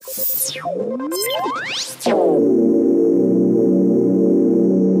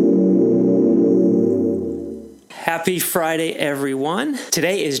Happy Friday, everyone.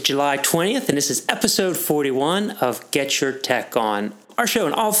 Today is July 20th, and this is episode 41 of Get Your Tech On, our show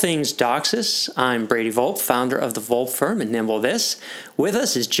on all things DOCSIS. I'm Brady Volp, founder of the Volp firm and Nimble This. With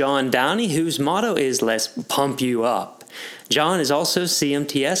us is John Downey, whose motto is "Let's pump you up." John is also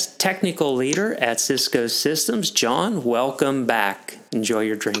CMTS technical leader at Cisco Systems. John, welcome back. Enjoy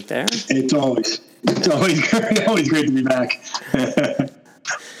your drink there. It's always great to be back.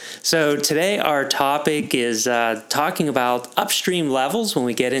 So today our topic is talking about upstream levels when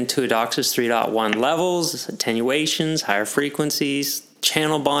we get into DOCSIS 3.1 levels, attenuations, higher frequencies,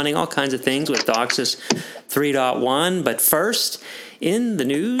 channel bonding, all kinds of things with DOCSIS 3.1. But first, in the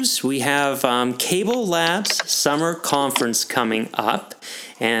news, we have CableLabs Summer Conference coming up,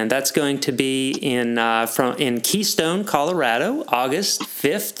 and that's going to be in Keystone, Colorado, August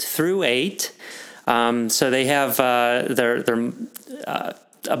 5th through 8th. So they have a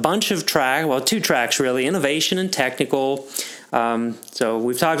bunch of two tracks really, innovation and technical. So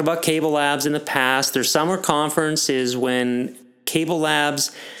we've talked about CableLabs in the past. Their summer conference is when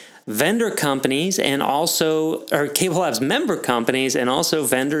CableLabs vendor companies CableLabs member companies and also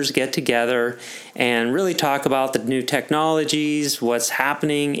vendors get together and really talk about the new technologies, what's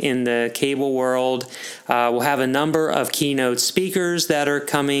happening in the cable world. We'll have a number of keynote speakers that are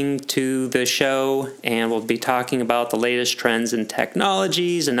coming to the show, and we'll be talking about the latest trends and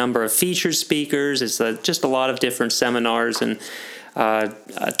technologies, a number of featured speakers. It's just a lot of different seminars and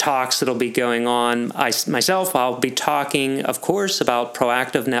talks that'll be going on. I'll be talking, of course, about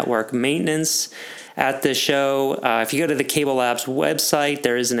proactive network maintenance at the show. If you go to the CableLabs website,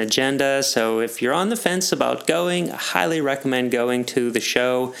 there is an agenda. So if you're on the fence about going, I highly recommend going to the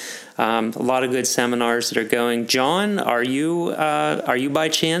show. A lot of good seminars that are going. John, are you by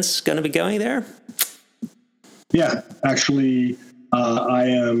chance going to be going there? Yeah, actually, I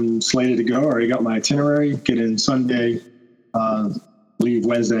am slated to go. I already got my itinerary. Get in Sunday. Leave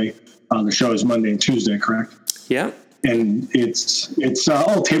Wednesday. The show is Monday and Tuesday, correct? Yeah. And it's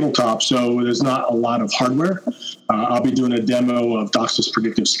all tabletop, so there's not a lot of hardware. I'll be doing a demo of DOCSIS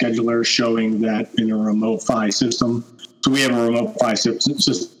Predictive Scheduler, showing that in a remote PHY system. So we have a remote PHY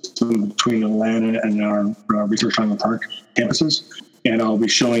system between Atlanta and our Research Triangle Park campuses, and I'll be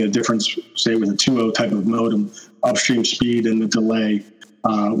showing a difference, say, with a 2.0 type of modem, upstream speed and the delay.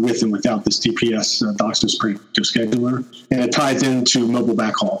 With and without this DPS DOCSIS Predictive Scheduler, and it ties into mobile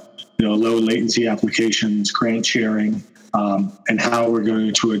backhaul, low latency applications, grant sharing, and how we're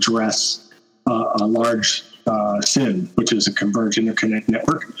going to address a large SIN, which is a converged interconnect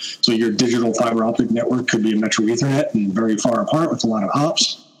network. So your digital fiber optic network could be a metro Ethernet and very far apart with a lot of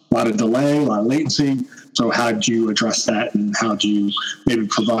hops, a lot of delay, a lot of latency. So how do you address that, and how do you maybe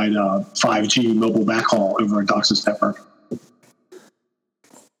provide 5G mobile backhaul over a DOCSIS network?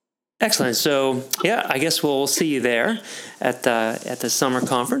 Excellent. So, yeah, I guess we'll see you there at the summer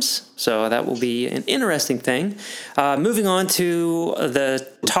conference. So that will be an interesting thing. Moving on to the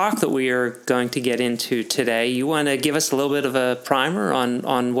talk that we are going to get into today, you want to give us a little bit of a primer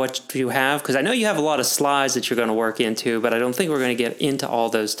on what you have? Because I know you have a lot of slides that you're going to work into, but I don't think we're going to get into all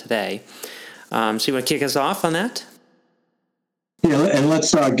those today. So you want to kick us off on that? Yeah, and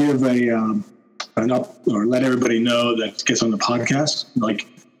let's give let everybody know that gets on the podcast,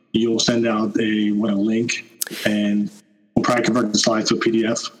 you'll send out a link, and we'll probably convert the slides to a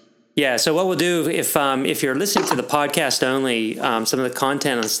PDF. Yeah, so what we'll do, if you're listening to the podcast only, some of the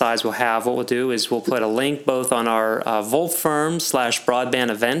content on the slides what we'll do is we'll put a link both on our Volp Firm /broadband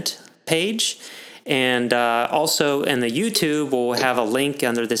event page, and also in the YouTube, we'll have a link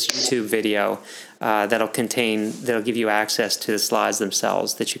under this YouTube video that'll give you access to the slides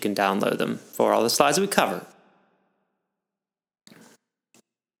themselves, that you can download them for all the slides that we cover.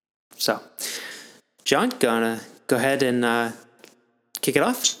 So, John, gonna go ahead and kick it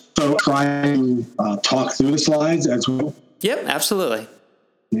off? So try to talk through the slides as well. Yep, absolutely.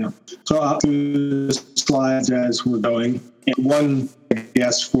 Yeah. So I'll do the slides as we're going. And one,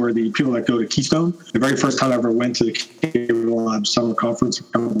 yes, for the people that go to Keystone, the very first time I ever went to the CableLabs Summer Conference a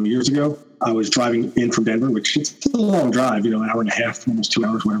couple of years ago, I was driving in from Denver, which it's a long drive, an hour and a half, almost 2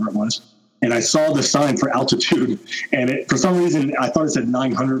 hours, whatever it was. And I saw the sign for altitude, and for some reason, I thought it said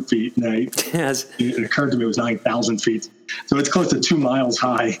 900 feet. And it occurred to me it was 9,000 feet. So it's close to 2 miles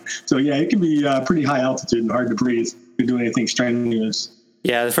high. So, yeah, it can be pretty high altitude and hard to breathe if you're doing anything strenuous.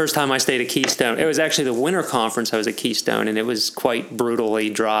 Yeah, the first time I stayed at Keystone, it was actually the winter conference I was at Keystone, and it was quite brutally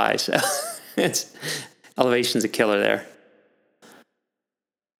dry. So elevation's a killer there.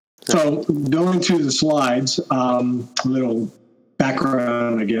 So going to the slides, little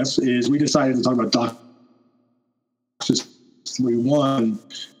background, I guess, is we decided to talk about DOCSIS 3.1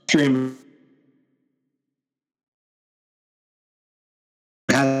 stream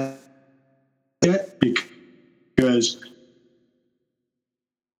because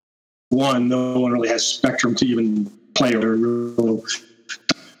one, no one really has spectrum to even play with,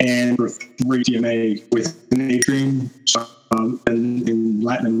 and for 3 TMA within Atrium, and in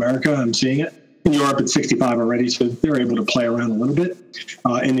Latin America, I'm seeing it. In Europe, it's 65 already, so they're able to play around a little bit.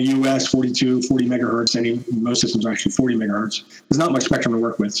 In the U.S., 42, 40 megahertz. Most systems are actually 40 megahertz. There's not much spectrum to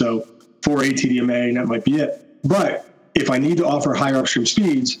work with, so for ATDMA, that might be it. But if I need to offer higher upstream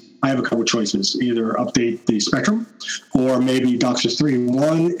speeds, I have a couple of choices. Either update the spectrum, or maybe DOCSIS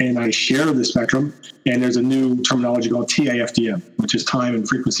 3.1, and I share the spectrum, and there's a new terminology called TAFDM, which is time and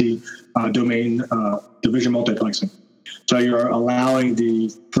frequency domain division multiplexing. So you're allowing the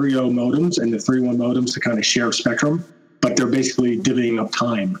 3.0 modems and the 3.1 modems to kind of share spectrum, but they're basically divvying up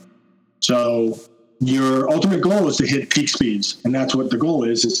time. So your ultimate goal is to hit peak speeds, and that's what the goal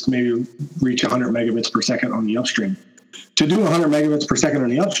is to maybe reach 100 megabits per second on the upstream. To do 100 megabits per second on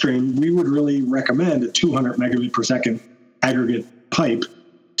the upstream, we would really recommend a 200 megabit per second aggregate pipe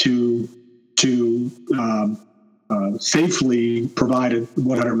to safely provide a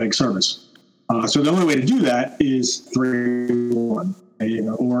 100 meg service. So the only way to do that is 3.1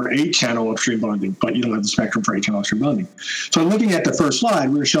 or 8-channel upstream bonding, but you don't have the spectrum for 8-channel upstream bonding. So looking at the first slide,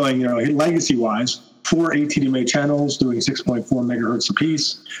 we were showing, legacy-wise, 4 ATDMA channels doing 6.4 megahertz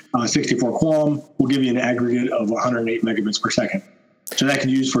apiece, 64 QAM will give you an aggregate of 108 megabits per second. So that can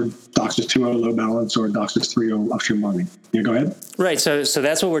be used for DOCSIS 2.0 load balance or DOCSIS 3.0 upstream bonding. Yeah, go ahead. Right. So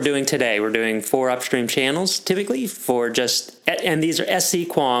that's what we're doing today. We're doing 4 upstream channels typically for just, and these are SC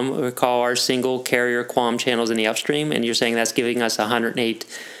QAM, we call our single carrier QAM channels in the upstream. And you're saying that's giving us 108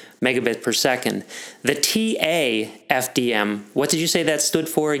 megabit per second. The TAFDM, what did you say that stood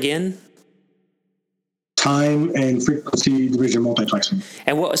for again? Time and frequency division multiplexing.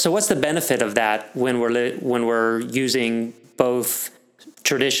 And so what's the benefit of that when we're using both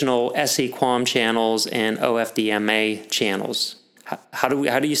traditional SC QAM channels and OFDMA channels? How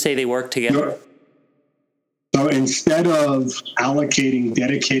do you say they work together? So instead of allocating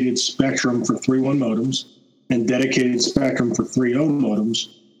dedicated spectrum for 3.1 modems and dedicated spectrum for 3.0 modems,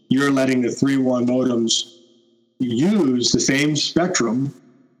 you're letting the 3.1 modems use the same spectrum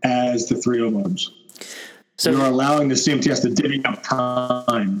as the 3.0 modems. So you're allowing the CMTS to divvy up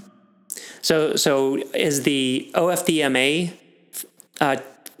time. So is the OFDMA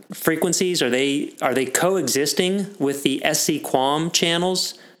frequencies, are they coexisting with the SC QAM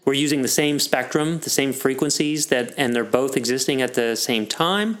channels? We're using the same spectrum, the same frequencies, and they're both existing at the same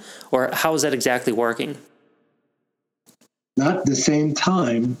time? Or how is that exactly working? Not the same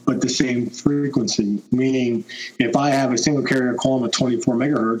time, but the same frequency. Meaning, if I have a single carrier QAM at 24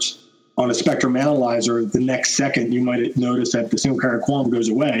 megahertz, on a spectrum analyzer, the next second you might notice that the single carrier QAM goes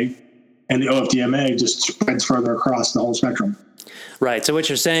away and the OFDMA just spreads further across the whole spectrum. Right. So what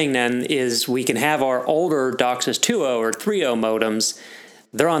you're saying then is we can have our older DOCSIS 2.0 or 3.0 modems.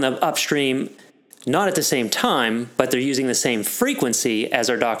 They're on the upstream, not at the same time, but they're using the same frequency as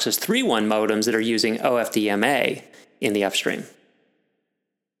our DOCSIS 3.1 modems that are using OFDMA in the upstream.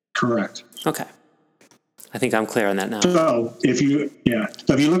 Correct. Okay. I think I'm clear on that now. So if you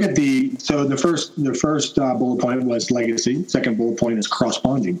look at the first bullet point was legacy. Second bullet point is cross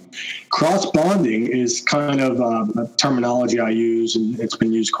bonding. Cross bonding is kind of a terminology I use, and it's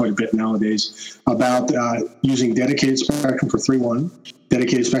been used quite a bit nowadays about using dedicated spectrum for 3.1,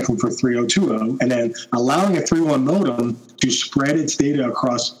 dedicated spectrum for 3.0, 2.0, and then allowing a 3.1 modem to spread its data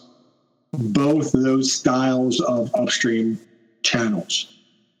across both of those styles of upstream channels.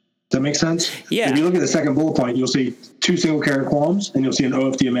 Does that make sense? Yeah. If you look at the second bullet point, you'll see 2 single carrier QAMs and you'll see an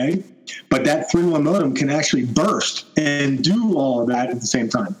OFDMA, but that 3.1 modem can actually burst and do all of that at the same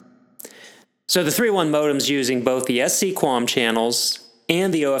time. So the 3.1 modem's using both the SC QAM channels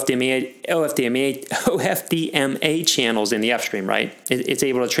and the OFDMA channels in the upstream, right? It's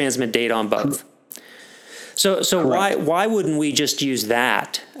able to transmit data on both. So why wouldn't we just use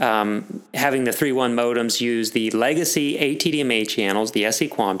that? Having the 3.1 modems use the legacy ATDMA channels, the SC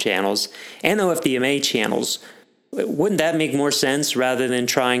QAM channels, and OFDMA channels. Wouldn't that make more sense rather than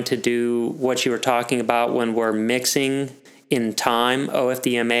trying to do what you were talking about when we're mixing in time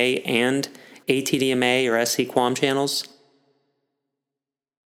OFDMA and ATDMA or SC QAM channels?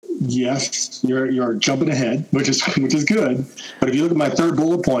 Yes, you're jumping ahead, which is good. But if you look at my third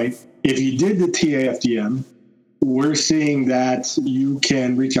bullet point, if you did the TAFDM, we're seeing that you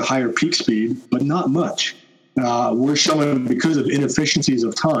can reach a higher peak speed, but not much. We're showing because of inefficiencies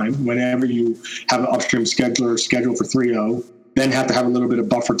of time, whenever you have an upstream scheduler scheduled for 3.0 then have to have a little bit of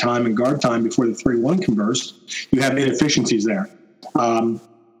buffer time and guard time before the 3.1 can burst, you have inefficiencies there.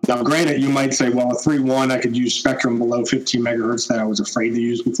 Now, granted, you might say, well, a 3.1, I could use spectrum below 15 megahertz that I was afraid to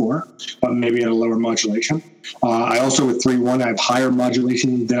use before, but maybe at a lower modulation. I also, with 3.1, I have higher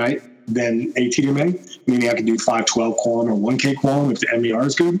modulation than ATDMA, meaning I could do 512 QAM or 1K QAM if the MER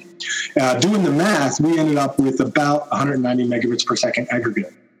is good. Doing the math, we ended up with about 190 megabits per second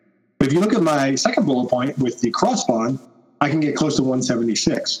aggregate. But if you look at my second bullet point with the crossband, I can get close to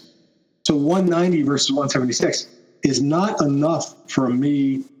 176. So 190 versus 176 is not enough for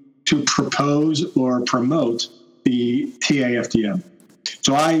me to propose or promote the TA-FDM.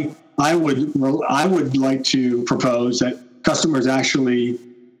 So I would like to propose that customers actually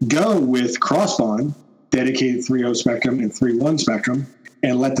go with crossband, dedicated 3.0 spectrum and 3.1 spectrum,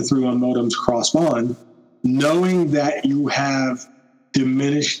 and let the 3.1 modems crossband, knowing that you have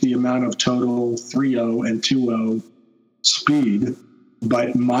diminished the amount of total 3.0 and 2.0 speed,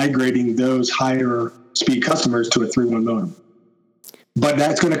 but migrating those higher speed customers to a 3.1 modem. But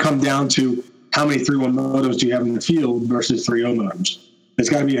that's going to come down to how many 3.1 modems do you have in the field versus 3.0 modems. There's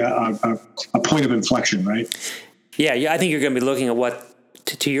got to be a point of inflection, right? Yeah, I think you're going to be looking at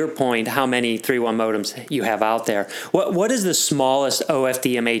to your point, how many 3.1 modems you have out there. What is the smallest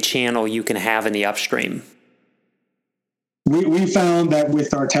OFDMA channel you can have in the upstream? We found that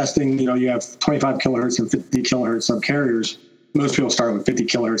with our testing, you have 25 kilohertz and 50 kilohertz subcarriers. Most people start with 50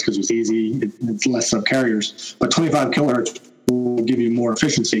 kilohertz because it's easy, it's less subcarriers, but 25 kilohertz will give you more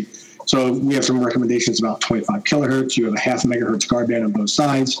efficiency. So we have some recommendations about 25 kilohertz. You have a half megahertz guard band on both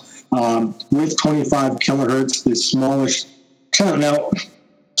sides. With 25 kilohertz, the smallest channel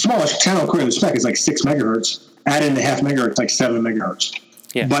according to the spec is like 6 megahertz. Add in the half megahertz, like 7 megahertz.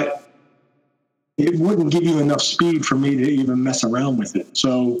 Yeah. But it wouldn't give you enough speed for me to even mess around with it.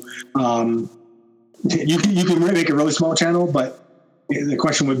 So you can make a really small channel, but the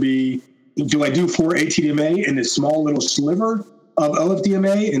question would be, do I do 4 ATDMA in this small little sliver of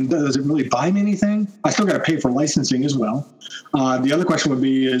OFDMA, and does it really buy me anything? I still got to pay for licensing as well. The other question would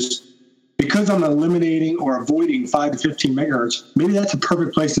be is, because I'm eliminating or avoiding 5 to 15 megahertz, maybe that's a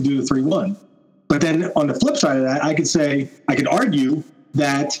perfect place to do the 3.1. But then on the flip side of that, I could argue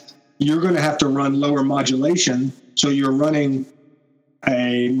that you're going to have to run lower modulation, so you're running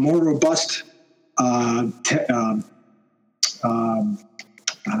a more robust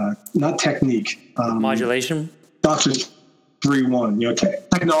not technique. Modulation? DOCSIS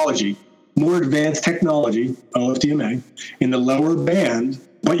 3.1, technology, more advanced technology, OFDMA, in the lower band,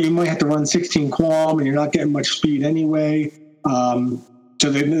 but you might have to run 16 QAM and you're not getting much speed anyway.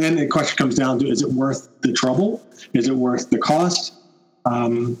 So then the question comes down to, is it worth the trouble? Is it worth the cost?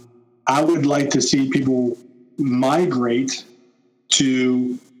 I would like to see people migrate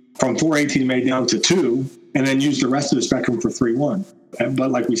from 4 ATDMA down to 2, and then use the rest of the spectrum for 3.1.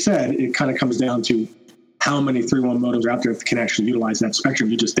 But like we said, it kind of comes down to how many 3.1 modems are out there that can actually utilize that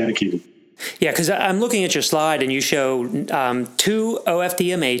spectrum you just dedicated. Yeah, because I'm looking at your slide and you show two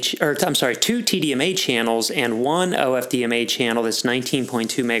TDMA channels and one OFDMA channel that's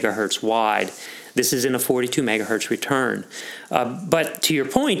 19.2 megahertz wide. This is in a 42 megahertz return. But to your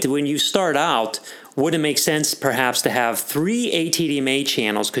point, when you start out, would it make sense perhaps to have 3 ATDMA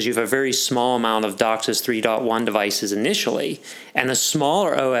channels because you have a very small amount of DOCSIS 3.1 devices initially and a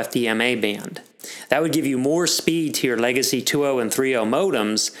smaller OFDMA band? That would give you more speed to your legacy 2.0 and 3.0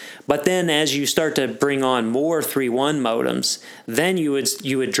 modems, but then as you start to bring on more 3.1 modems, then you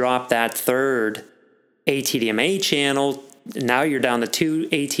would drop that third ATDMA channel. Now you're down to 2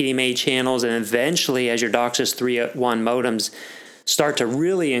 ATDMA channels, and eventually as your DOCSIS 3.1 modems start to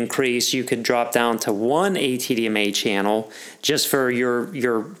really increase, you could drop down to 1 ATDMA channel just for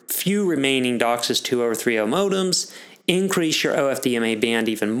your few remaining DOCSIS 2.0 or 3.0 modems, increase your OFDMA band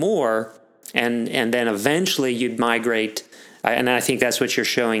even more, and then eventually you'd migrate, and I think that's what you're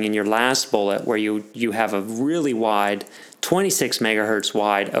showing in your last bullet, where you have a really wide, 26 megahertz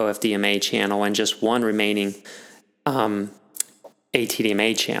wide OFDMA channel and just one remaining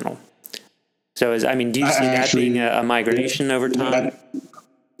ATDMA channel. So, do you see that being a migration over time?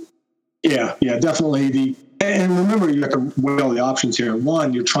 Yeah, definitely. And remember, you have to weigh all the options here.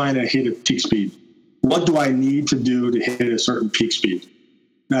 One, you're trying to hit a peak speed. What do I need to do to hit a certain peak speed?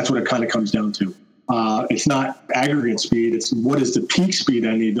 That's what it kind of comes down to. It's not aggregate speed. It's what is the peak speed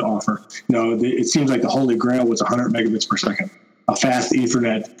I need to offer. It seems like the holy grail was 100 megabits per second, a fast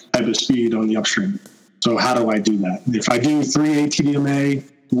Ethernet type of speed on the upstream. So how do I do that? If I do 3 ATDMA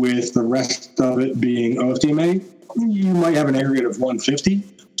with the rest of it being OFDMA, you might have an aggregate of 150.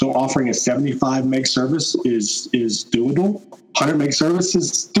 So offering a 75 meg service is doable. 100 meg service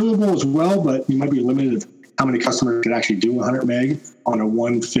is doable as well, but you might be limited how many customers could actually do 100 meg on a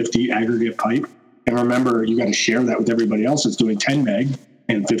 150 aggregate pipe. And remember, you got to share that with everybody else that's doing 10 meg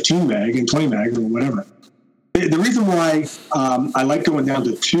and 15 meg and 20 meg or whatever. The reason why I like going down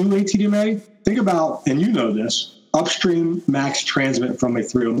to 2 ATDMA, think about, and you know this, upstream max transmit from a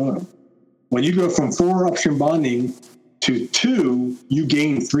 3.0 modem. When you go from 4 upstream bonding to 2, you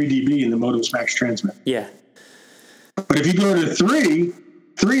gain 3 dB in the modem's max transmit. Yeah. But if you go to 3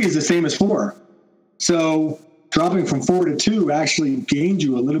 is the same as 4. So dropping from 4 to 2 actually gains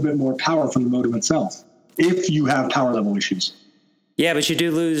you a little bit more power from the modem itself if you have power level issues. Yeah, but you do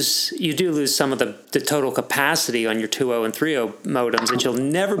lose some of the total capacity on your 2.0 and 3.0 modems that you'll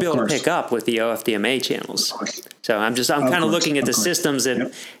never be able to pick up with the OFDMA channels. So I'm kind of looking at the systems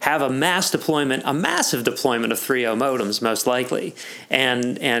that have a massive deployment of 3.0 modems most likely,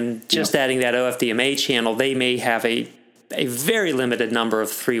 and just adding that OFDMA channel, they may have a very limited number of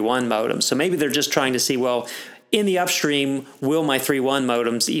 3.1 modems. So maybe they're just trying to see, well, in the upstream, will my 3.1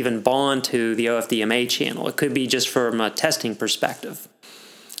 modems even bond to the OFDMA channel? It could be just from a testing perspective.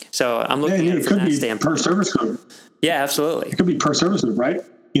 So I'm looking at it from that standpoint. Per service group. Yeah, absolutely. It could be per service group, right?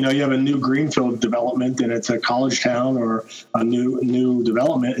 You have a new greenfield development and it's a college town or a new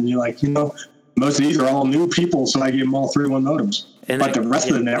development, and you're like, most of these are all new people, so I give them all 3.1 modems. But the rest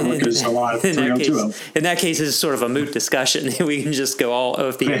of the network is a lot of 3.0. In that case, it's sort of a moot discussion. We can just go all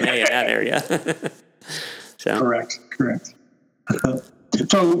OFDMA in that area. So. Correct.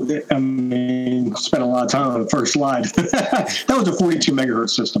 So, spent a lot of time on the first slide. That was a 42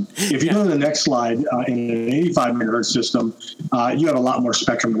 megahertz system. If you go to the next slide, in an 85 megahertz system, you have a lot more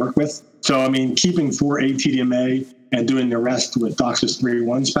spectrum to work with. So, keeping 4 ATDMA and doing the rest with DOCSIS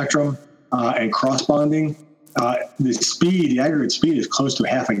 3.1 spectrum and cross bonding, the aggregate speed is close to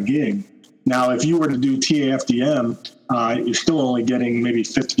half a gig. Now, if you were to do TAFDM, you're still only getting maybe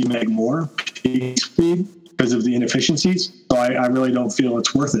 50 meg more peak speed because of the inefficiencies. So I really don't feel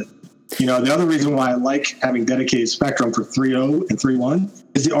it's worth it. The other reason why I like having dedicated spectrum for 3.0 and 3.1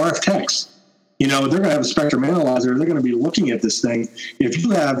 is the RF techs. They're going to have a spectrum analyzer. They're going to be looking at this thing. If you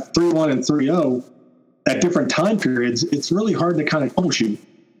have 3.1 and 3.0 at different time periods, it's really hard to kind of troubleshoot,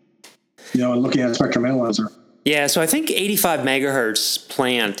 and looking at a spectrum analyzer. Yeah, so I think 85 megahertz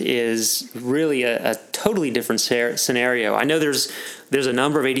plant is really a totally different scenario. I know there's a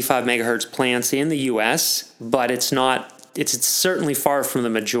number of 85 megahertz plants in the U.S., but it's certainly far from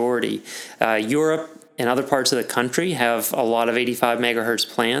the majority. Europe and other parts of the country have a lot of 85 megahertz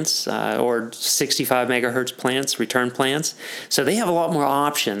plants or 65 megahertz plants, return plants. So they have a lot more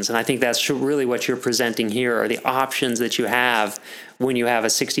options, and I think that's really what you're presenting here are the options that you have when you have a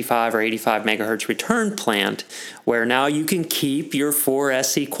 65 or 85 megahertz return plant, where now you can keep your 4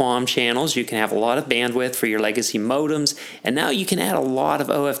 SC QAM channels, you can have a lot of bandwidth for your legacy modems, and now you can add a lot of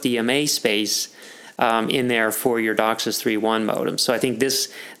OFDMA space in there for your DOCSIS 3.1 modem. So I think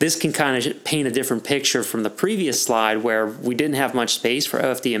this can kind of paint a different picture from the previous slide where we didn't have much space for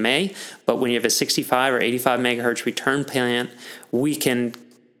OFDMA, but when you have a 65 or 85 megahertz return plant, we can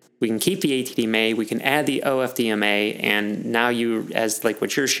keep the ATDMA, we can add the OFDMA, and now as like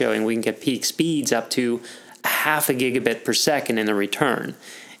what you're showing, we can get peak speeds up to half a gigabit per second in the return.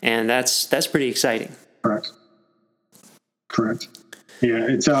 And that's pretty exciting. Correct. Yeah,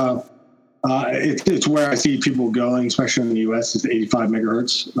 it's where I see people going, especially in the US, is 85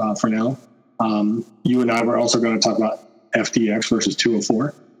 megahertz for now. You and I were also going to talk about FDX versus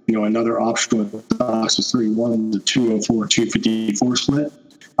 204. Another option with DOCSIS 3.1, the 204, 254 split.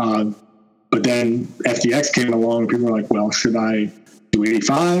 But then FDX came along and people were like, well, should I do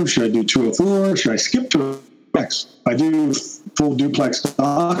 85? Should I do 204? Should I skip 2X? If I do full duplex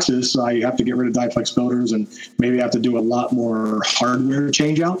DOCSIS, I have to get rid of diplex filters and maybe have to do a lot more hardware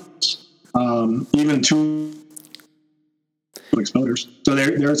changeouts. Even 2 duplex filters. So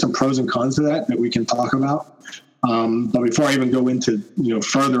there are some pros and cons to that we can talk about. But before I even go into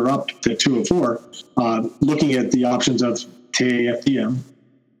further up to 204, looking at the options of TAFDM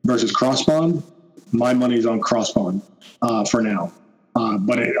versus crossbond, my money's on crossbond for now.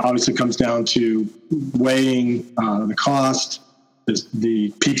 But it obviously comes down to weighing the cost,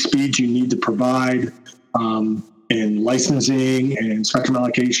 the peak speeds you need to provide, and licensing and spectrum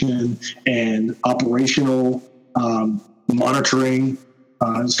allocation and operational monitoring,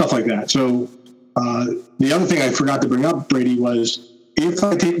 stuff like that. So the other thing I forgot to bring up, Brady, was if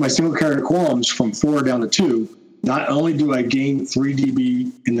I take my single carrier QAMs from 4 down to 2, not only do I gain 3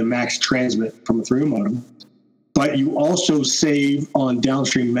 dB in the max transmit from a 3.0 modem, but you also save on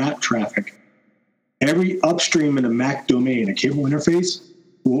downstream map traffic. Every upstream in a MAC domain, a cable interface,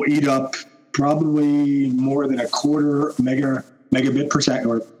 will eat up probably more than a quarter megabit per second,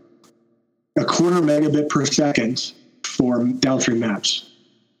 or a quarter megabit per second for downstream maps.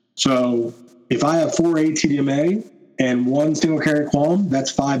 So if I have 4 ATDMA and 1 single carrier QAM,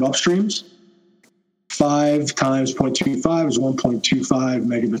 that's 5 upstreams. 5 times 0.25 is 1.25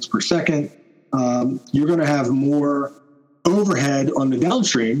 megabits per second. You're going to have more overhead on the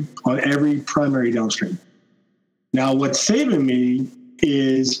downstream on every primary downstream. Now, what's saving me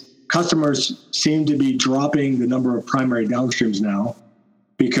is customers seem to be dropping the number of primary downstreams now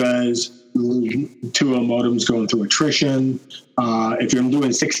because 2.0 modems going through attrition. If you're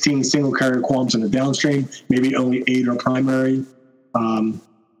doing 16 single carrier QAMs in the downstream, maybe only 8 are primary.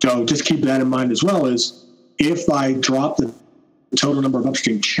 So just keep that in mind as well, as if I drop the total number of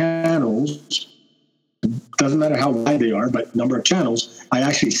upstream channels, doesn't matter how wide they are, but number of channels, I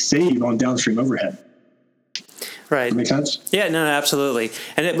actually save on downstream overhead. Right. Does that make sense? Yeah, no, absolutely.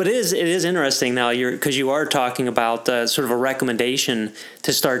 But it is interesting now, because you are talking about sort of a recommendation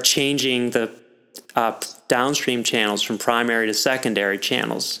to start changing the downstream channels from primary to secondary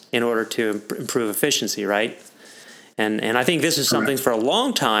channels in order to improve efficiency, right? And I think this is something for a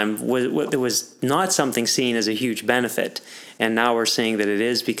long time it was not something seen as a huge benefit, and now we're seeing that it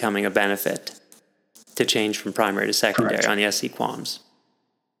is becoming a benefit to change from primary to secondary on the SE QAMs.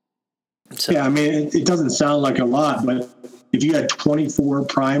 So. Yeah, I mean, it doesn't sound like a lot, but if you had 24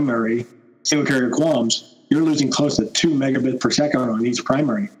 primary single carrier QAMs, you're losing close to 2 megabit per second on each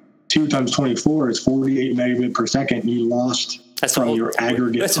primary. 2 times 24 is 48 megabit per second. You lost from your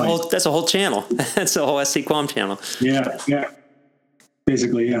aggregate. That's a whole channel. That's a whole SE QAM channel. Yeah.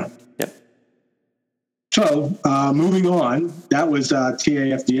 Basically, yeah. Yep. So moving on, that was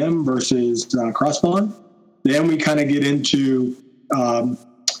TAFDM versus Crossbond. Then we kind of get into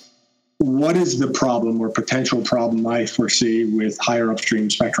what is the problem or potential problem I foresee with higher upstream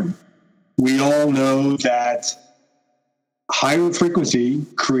spectrum. We all know that higher frequency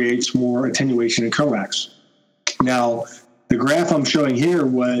creates more attenuation and coax. Now, the graph I'm showing here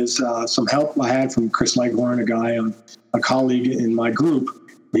was some help I had from Chris Leghorn, a colleague in my group.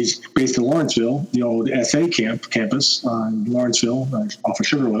 He's based in Lawrenceville, the old SA campus in Lawrenceville, off of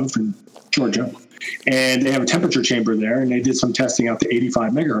Sugarloaf in Georgia. And they have a temperature chamber there, and they did some testing out to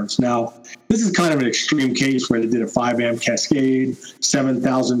 85 megahertz. Now, this is kind of an extreme case where they did a 5 amp cascade,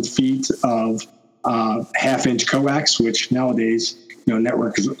 7,000 feet of half-inch coax, which nowadays,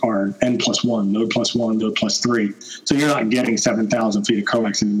 networks are N+1, node +1, node +3. So you're not getting 7,000 feet of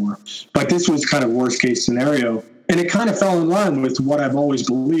coax anymore. But this was kind of worst-case scenario. And it kind of fell in line with what I've always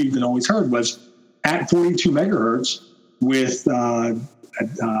believed and always heard was at 42 megahertz with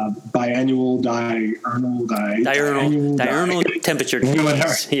biannual diurnal temperature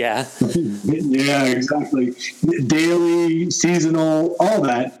changes. Yeah. Yeah, exactly. Daily, seasonal, all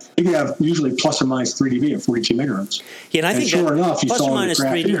that. You can have usually plus or minus 3 dB at 42 megahertz. Yeah, and I think sure enough, you plus saw or minus the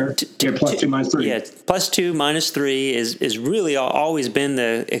graph 3 here. Plus 2, minus 3. Yeah, plus 2, minus 3 is really always been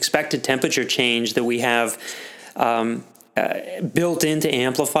the expected temperature change that we have built into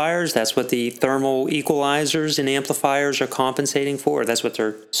amplifiers. That's what the thermal equalizers in amplifiers are compensating for. That's what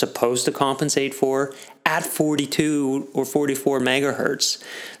they're supposed to compensate for at 42 or 44 megahertz.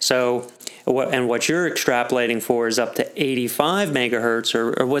 So, what you're extrapolating for is up to 85 megahertz,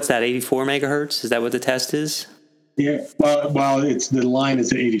 or what's that, 84 megahertz? Is that what the test is? Yeah, well, it's the line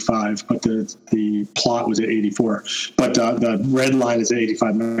is at 85, but the plot was at 84. But the red line is at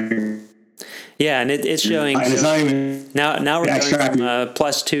 85 megahertz. Yeah, and it's showing. And it's not even now we're going from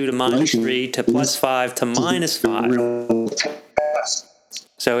plus 2 to minus 3 to plus 5 to minus 5.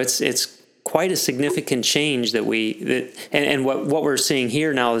 So it's quite a significant change and what we're seeing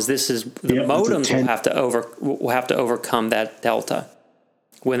here now is the modems will have to overcome that delta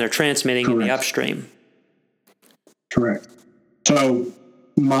when they're transmitting in the upstream. Correct. So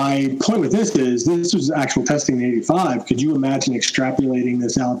my point with this was actual testing in 85. Could you imagine extrapolating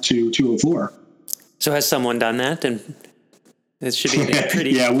this out to 204? So has someone done that? And it should be a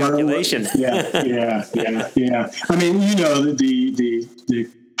pretty calculation. Yeah. I mean, the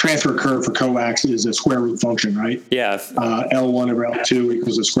transfer curve for coax is a square root function, right? Yeah. L1 over L2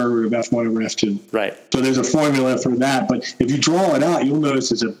 equals the square root of F1 over F2. Right. So there's a formula for that. But if you draw it out, you'll notice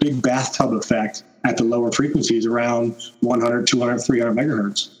there's a big bathtub effect at the lower frequencies around 100, 200, 300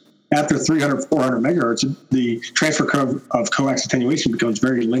 megahertz. After 300, 400 megahertz, the transfer curve of coax attenuation becomes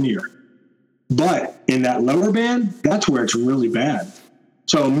very linear. But in that lower band, that's where it's really bad.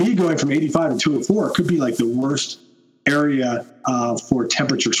 So me going from 85 to 204 could be like the worst area for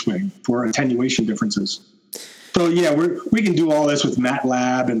temperature swing, for attenuation differences. So yeah, we can do all this with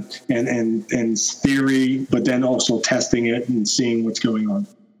MATLAB and theory, but then also testing it and seeing what's going on.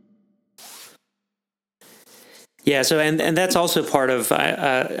 Yeah, so and that's also part of,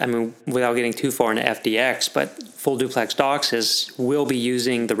 I mean, without getting too far into FDX, but full duplex DOCSIS will be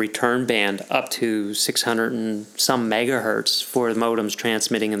using the return band up to 600 and some megahertz for the modems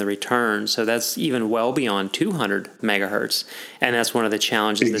transmitting in the return. So that's even well beyond 200 megahertz, and that's one of the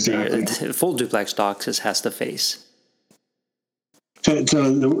challenges Exactly. that full duplex DOCSIS has to face. So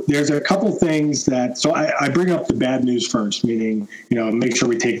there's a couple things that, so I bring up the bad news first, meaning, make sure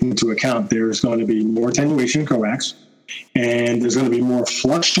we take into account there's going to be more attenuation in coax, and there's going to be more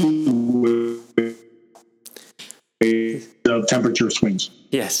fluctuation of temperature swings.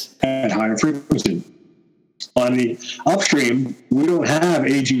 Yes. At higher frequency. On the upstream, we don't have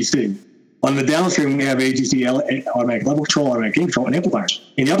AGC. On the downstream, we have AGC, automatic level control, automatic gain control, and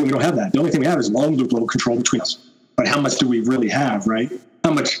amplifiers. In the upstream, we don't have that. The only thing we have is long loop level control between us. But how much do we really have, right?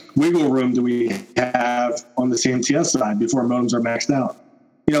 How much wiggle room do we have on the CMTS side before modems are maxed out?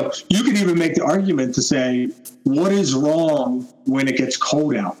 You could even make the argument to say, what is wrong when it gets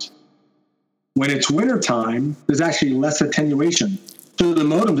cold out? When it's wintertime, there's actually less attenuation. So the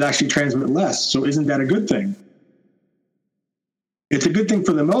modems actually transmit less. So isn't that a good thing? It's a good thing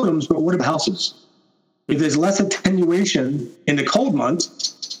for the modems, but what about houses? If there's less attenuation in the cold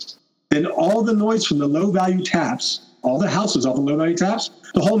months, then all the noise from the low-value taps, all the houses off the low-value taps,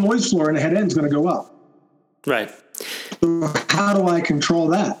 the whole noise floor in the head end is going to go up. Right. So how do I control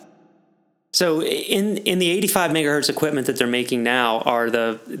that? So in the 85 megahertz equipment that they're making now, are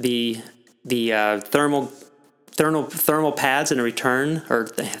the thermal pads in a return, or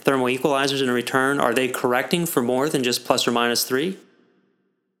thermal equalizers in a return, are they correcting for more than just plus or minus 3?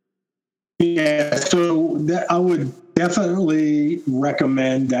 Yeah, so I would definitely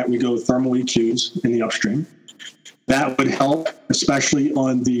recommend that we go thermal EQs in the upstream. That would help, especially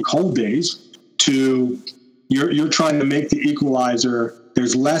on the cold days. You're trying to make the equalizer,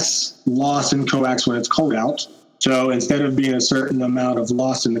 there's less loss in coax when it's cold out. So instead of being a certain amount of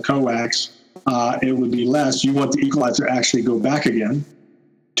loss in the coax, it would be less. You want the equalizer to actually go back again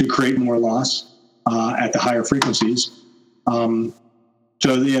to create more loss at the higher frequencies.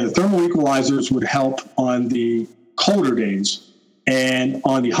 The thermal equalizers would help on the colder days. And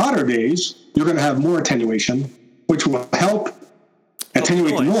on the hotter days, you're going to have more attenuation, which will help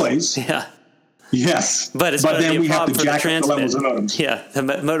attenuate the noise. Yeah. Yes. But then we have to jack up the levels of modems. Yeah, the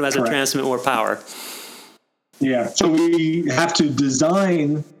modem has to transmit more power. Yeah. So we have to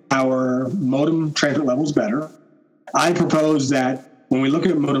design our modem transmit levels better. I propose that when we look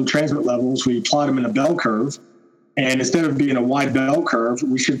at modem transmit levels, we plot them in a bell curve. And instead of being a wide bell curve,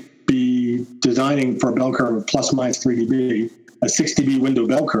 we should be designing for a bell curve of plus minus 3 dB, a 6 dB window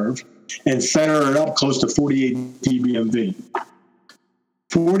bell curve, and center it up close to 48 dBmV.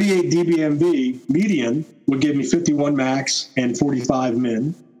 48 dBmV median would give me 51 max and 45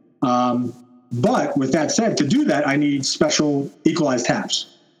 min. But with that said, to do that, I need special equalized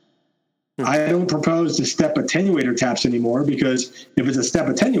taps. I don't propose the step attenuator taps anymore, because if it's a step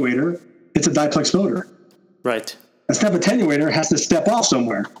attenuator, it's a diplex motor. Right. A step attenuator has to step off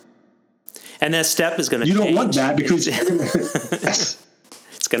somewhere. And that step is going to change. You don't want that, because it's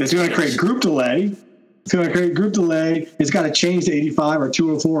going to create group delay. It's going to create group delay. It's got to change to 85 or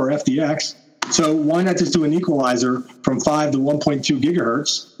 204 or FDX. So why not just do an equalizer from 5 to 1.2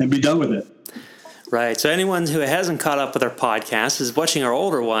 gigahertz and be done with it? Right. So anyone who hasn't caught up with our podcast is watching our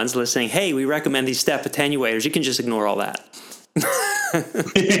older ones, listening, hey, we recommend these step attenuators. You can just ignore all that.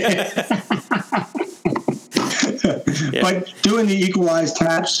 Yeah. But doing the equalized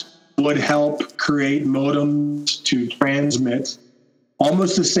taps would help create modems to transmit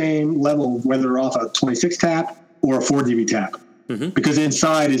almost the same level, whether off a 26 tap or a 4 dB tap. Mm-hmm. Because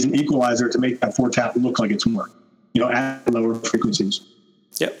inside is an equalizer to make that 4 tap look like it's more, at lower frequencies.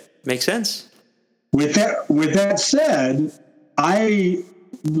 Yep. Makes sense. With that said,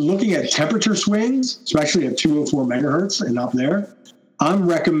 looking at temperature swings, especially at 204 megahertz and up there, I'm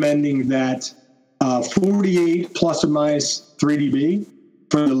recommending that 48 plus or minus 3 dB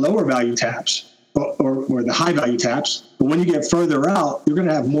for the lower value taps or the high value taps. But when you get further out, you're going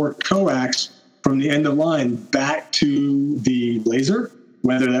to have more coax from the end of line back to the laser,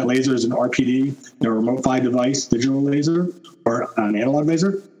 whether that laser is an RPD, a remote PHY device, digital laser, or an analog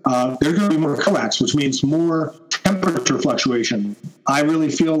laser. There's going to be more coax, which means more temperature fluctuation. I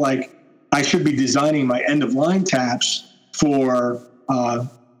really feel like I should be designing my end-of-line taps for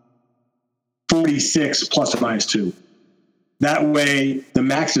 46 plus or minus 2. That way, the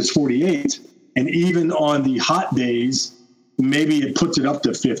max is 48, and even on the hot days, maybe it puts it up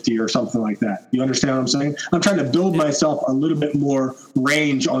to 50 or something like that. You understand what I'm saying? I'm trying to build myself a little bit more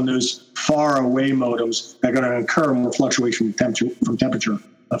range on those far away modems that are going to incur more fluctuation from temperature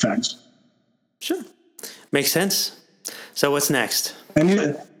effects. Sure. Makes sense. So what's next? And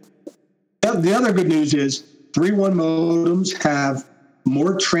the other good news is 3.1 modems have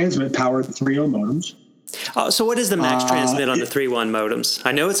more transmit power than 3.0 modems. So what is the max transmit on the 3.1 modems?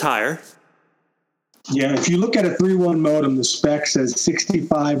 I know it's higher. Yeah, if you look at a 3.1 modem, the spec says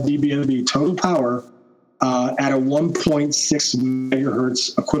 65 dBm total power at a 1.6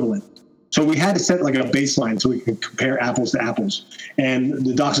 megahertz equivalent. So we had to set like a baseline so we can compare apples to apples. And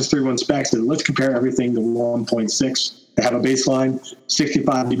the DOCSIS 3.1 spec said, let's compare everything to 1.6 to have a baseline,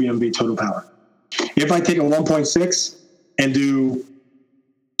 65 dBm total power. If I take a 1.6 and do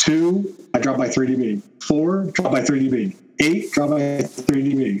 2, I drop by 3 dB. 4, drop by 3 dB. 8, drop by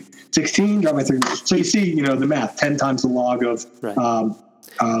 3 dB. 16, drop by 3 dB. So you see, the math, 10 times the log of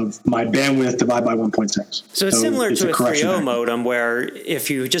my bandwidth divided by 1.6. So it's similar to a 3.0 modem where if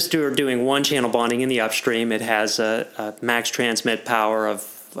you just are doing one channel bonding in the upstream, it has a max transmit power of,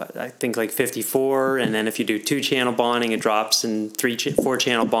 I think, like 54. And then if you do 2-channel bonding, it drops, and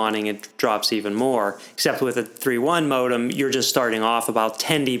 4-channel bonding, it drops even more. Except with a 3.1 modem, you're just starting off about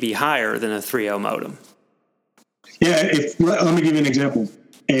 10 dB higher than a 3.0 modem. Yeah, let me give you an example.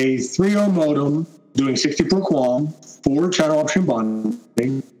 A 3.0 modem doing 64 QAM, 4-channel upstream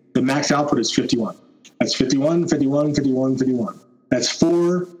bonding, the max output is 51. That's 51, 51, 51, 51. That's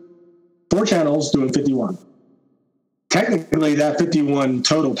four channels doing 51. Technically, that 51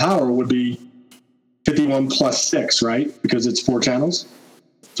 total power would be 51 plus 6, right? Because it's 4 channels.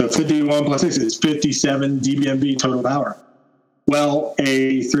 So 51 plus 6 is 57 dBm total power. Well,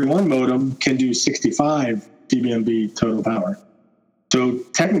 a 3.1 modem can do 65 dBm total power. So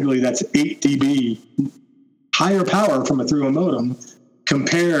technically, that's 8 dB higher power from a 3.1 modem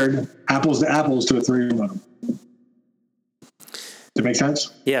compared apples to apples to a 3.0 modem. Does that make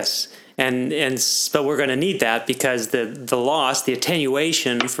sense? Yes. But we're going to need that because the loss, the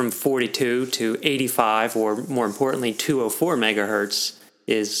attenuation from 42 to 85, or more importantly, 204 megahertz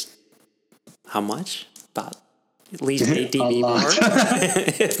is how much? About at least 8 dB more,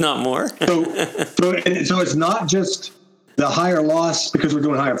 if not more. So it's not just the higher loss because we're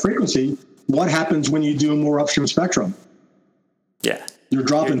doing higher frequency. What happens when you do more upstream spectrum? Yeah. You're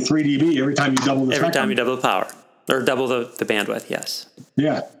dropping 3 dB every time you double the spectrum. Every time you double the power, or double the bandwidth, yes.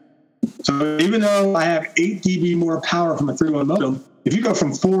 Yeah. So even though I have 8 dB more power from a 3.1 modem, if you go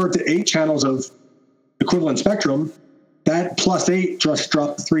from 4 to 8 channels of equivalent spectrum, that plus 8 just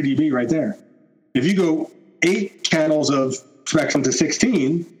dropped 3 dB right there. If you go 8 channels of spectrum to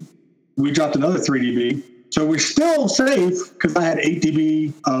 16, we dropped another 3 dB. So we're still safe because I had 8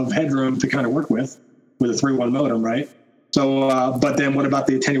 dB of headroom to kind of work with a 3.1 modem, right? So, but then what about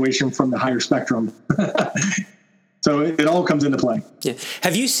the attenuation from the higher spectrum? So it all comes into play. Yeah.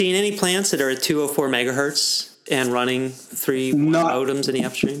 Have you seen any plants that are at 204 megahertz and running 3 modems in the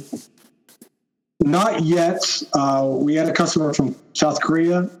upstream? Not yet. We had a customer from South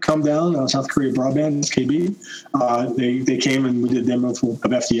Korea come down, South Korea Broadband, SKB. They came and we did a demo of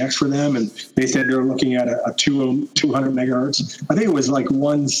FDX for them, and they said they were looking at a 200 megahertz. I think it was like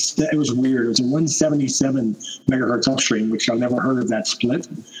it was weird. It was a 177 megahertz upstream, which I've never heard of that split.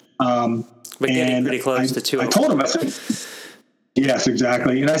 But getting pretty close to 204. I told him, I said, yes,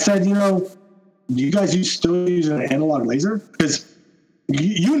 exactly. And I said, do you guys still use an analog laser? Because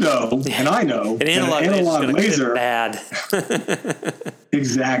and I know, an analog laser bad.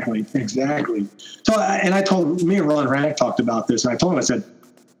 Exactly. So, me and Ron Rannick talked about this, and I told him, I said,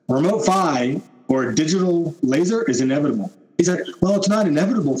 remote PHY or digital laser is inevitable. He said, well, it's not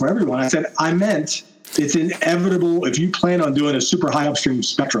inevitable for everyone. I said, I meant it's inevitable if you plan on doing a super high upstream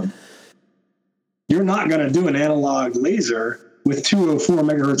spectrum. You're not going to do an analog laser with 204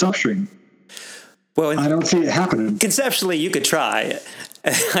 megahertz upstream. Well, I don't see it happening. Conceptually, you could try.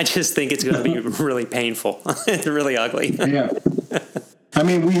 I just think it's going to be really painful, really ugly. Yeah. I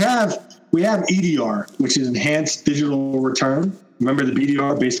mean, we have EDR, which is enhanced digital return. Remember the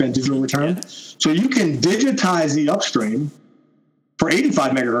BDR, baseband digital return? Yeah. So you can digitize the upstream for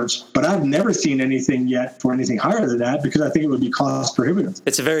 85 megahertz, but I've never seen anything yet for anything higher than that because I think it would be cost prohibitive.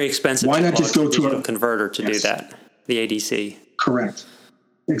 It's a very expensive. Why not just go to a converter to do that? The ADC. Correct.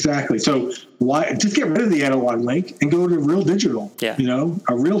 Exactly. So why just get rid of the analog link and go to real digital? Yeah.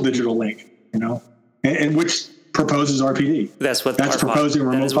 A real digital link. And which proposes RPD. That's proposing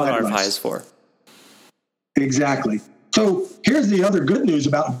remote PHY device. RPI is for. Exactly. So here's the other good news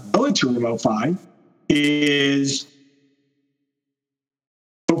about going to remote PHY is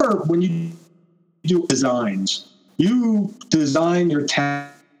when you do designs, you design your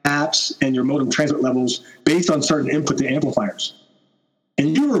taps and your modem transmit levels based on certain input to amplifiers.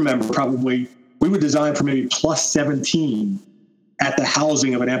 And you remember probably we would design for maybe plus 17 at the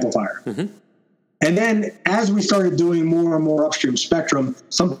housing of an amplifier. Mm-hmm. And then as we started doing more and more upstream spectrum,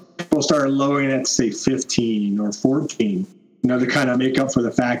 some people started lowering it to say 15 or 14, to kind of make up for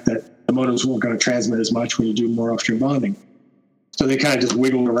the fact that the modems weren't going to transmit as much when you do more upstream bonding. So they kind of just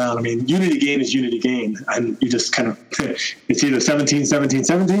wiggled around. I mean, unity gain is unity gain. And you just kind of, it's either 17, 17,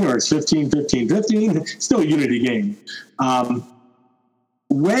 17, or it's 15, 15, 15. It's still a unity gain.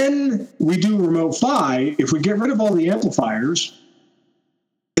 When we do remote PHY, if we get rid of all the amplifiers,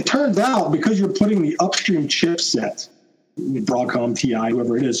 it turns out because you're putting the upstream chipset, Broadcom, TI,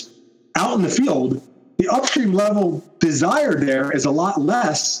 whoever it is, out in the field, the upstream level desired there is a lot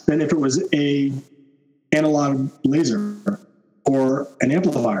less than if it was a analog laser or an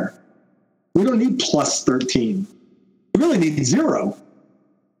amplifier. We don't need plus 13. We really need 0.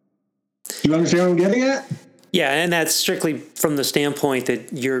 Do you understand what I'm getting at? Yeah, and that's strictly from the standpoint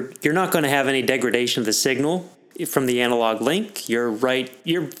that you're not going to have any degradation of the signal from the analog link. You're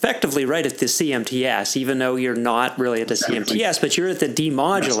effectively right at the CMTS, even though you're not really at the CMTS, but you're at the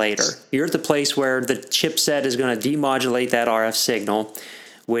demodulator. You're at the place where the chipset is going to demodulate that RF signal,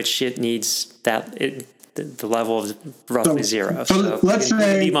 which it needs the level of roughly 0. So let's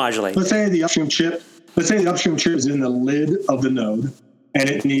say the upstream chip is in the lid of the node and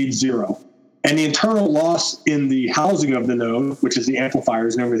it needs 0. And the internal loss in the housing of the node, which is the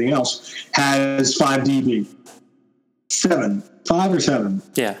amplifiers and everything else, has 5 dB. 5 or 7.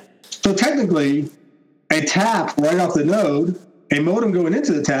 Yeah. So technically, a tap right off the node, a modem going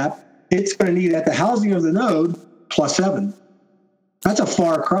into the tap, it's going to need at the housing of the node plus 7. That's a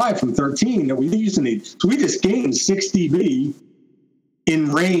far cry from 13 that we used to need. So we just gained 6 dB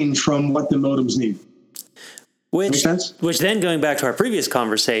in range from what the modems need. Which then, going back to our previous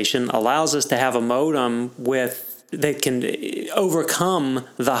conversation, allows us to have a modem that can overcome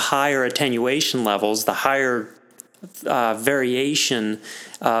the higher attenuation levels, the higher variation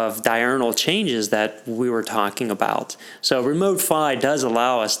of diurnal changes that we were talking about. So remote PHY does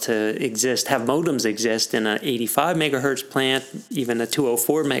allow us to have modems exist in an 85 megahertz plant, even a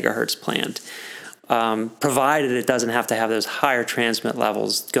 204 megahertz plant, provided it doesn't have to have those higher transmit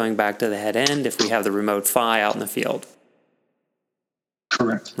levels going back to the head end if we have the remote PHY out in the field.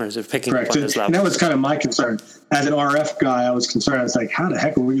 Correct. Whereas picking up on those levels. And that was kind of my concern. As an RF guy, I was concerned. I was like, how the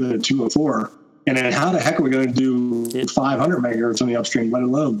heck are we going to 204? And then how the heck are we going to do 500 megahertz on the upstream, let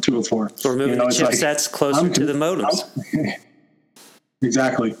alone 204? We're moving the chipsets closer to the modems.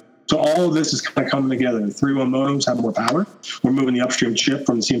 Exactly. So all of this is kind of coming together. The 3.1 modems have more power. We're moving the upstream chip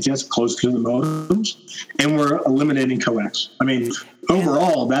from the CMTS closer to the modems, and we're eliminating coax. I mean,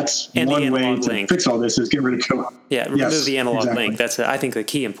 overall, that's one way to fix all this is get rid of coax. Yeah, remove the analog link. That's, I think, the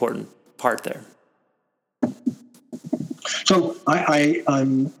key important part there. So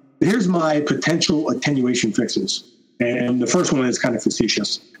here's my potential attenuation fixes. And the first one is kind of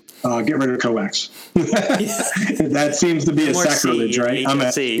facetious. Get rid of coax. That seems to be a sacrilege, right? I'm a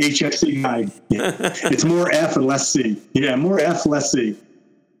HFC guy. Yeah. It's more F and less C. Yeah, more F, less C.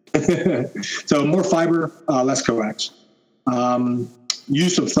 So more fiber, less coax.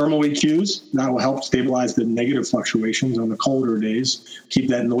 Use of thermal EQs. That will help stabilize the negative fluctuations on the colder days. Keep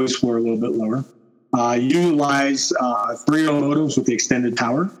that noise floor a little bit lower. Utilize 3.0 modems with the extended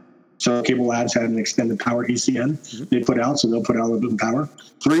power. So Cable Labs had an extended power ECN they put out, so they'll put out a little bit of power.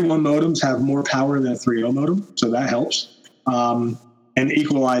 3.1 modems have more power than a 3.0 modem, so that helps. And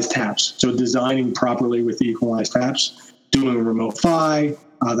equalized taps. So designing properly with the equalized taps, doing a remote PHY,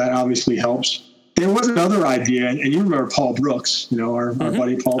 that obviously helps. There was another idea, and you remember Paul Brooks, our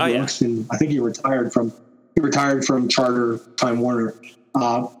buddy Paul Brooks, and I think he retired from Charter Time Warner.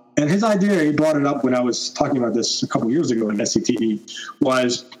 And his idea, he brought it up when I was talking about this a couple years ago in SCTE,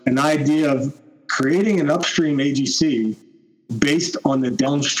 was an idea of creating an upstream AGC based on the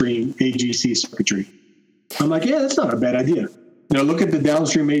downstream AGC circuitry. I'm like, yeah, that's not a bad idea. Look at the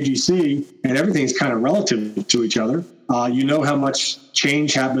downstream AGC, and everything's kind of relative to each other. You know how much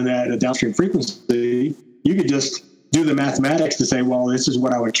change happened at a downstream frequency. You could just do the mathematics to say, well, this is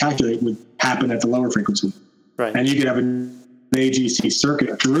what I would calculate would happen at the lower frequency. Right. And you could have an AGC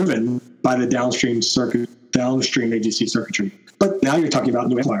circuit driven by the downstream AGC circuitry. But now you're talking about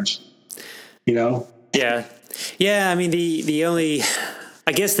new amplifiers, Yeah. Yeah. I mean,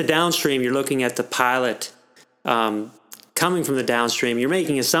 I guess the downstream, you're looking at the pilot coming from the downstream. You're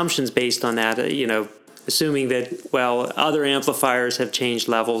making assumptions based on that, assuming that, other amplifiers have changed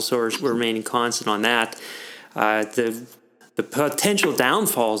levels or we're remaining constant on that. The potential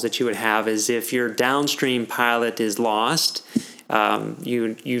downfalls that you would have is if your downstream pilot is lost,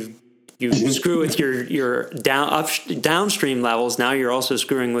 you screw with your downstream levels. Now you're also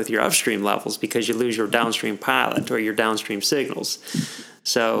screwing with your upstream levels because you lose your downstream pilot or your downstream signals.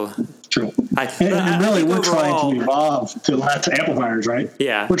 So True. And really, we're trying to evolve to less amplifiers, right?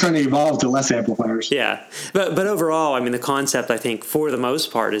 Yeah. We're trying to evolve to less amplifiers. Yeah. But overall, I mean, the concept, I think, for the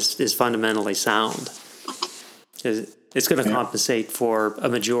most part, is fundamentally sound. It's going to compensate for a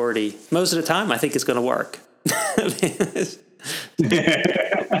majority. Most of the time, I think it's going to work.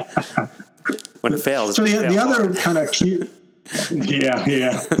 When it fails. So the other kind of cute... Yeah.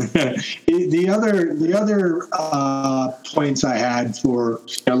 the other points I had for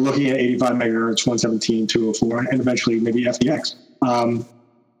looking at 85 megahertz, 117, 204, and eventually maybe FDX.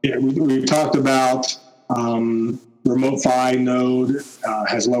 We talked about remote PHY node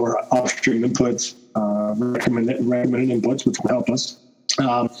has lower upstream inputs, recommended inputs, which will help us.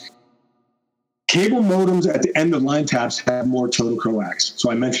 Cable modems at the end of line taps have more total coax.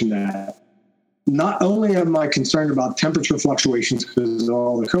 So I mentioned that. Not only am I concerned about temperature fluctuations because of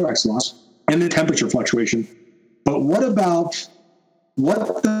all the coax loss and the temperature fluctuation, but what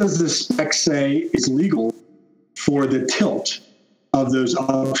does the spec say is legal for the tilt of those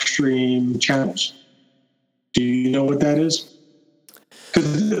upstream channels? Do you know what that is?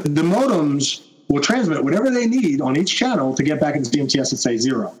 Because the modems will transmit whatever they need on each channel to get back into CMTS and say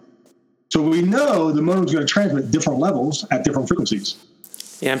 0. So we know the modem's going to transmit different levels at different frequencies.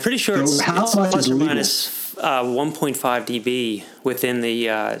 Yeah, I'm pretty sure it's plus or minus 1.5 dB within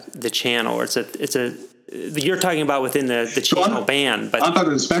the channel. Or it's a you're talking about within the channel band, but I'm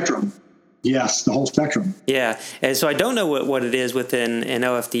talking the spectrum. Yes, the whole spectrum. Yeah, and so I don't know what it is within an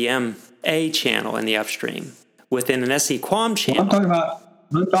OFDM-A channel in the upstream. Within an SE-QAM channel, I'm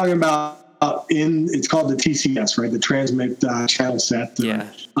talking about it's called the TCS, right? The transmit channel set.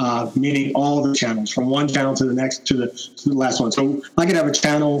 Meaning all the channels from one channel to the next to the last one. So I could have a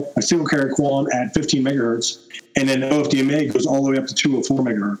channel, a single carrier QAM at 15 megahertz, and then OFDM-A goes all the way up to 204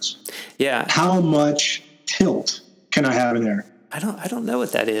 megahertz. Yeah. How much tilt can I have in there? I don't know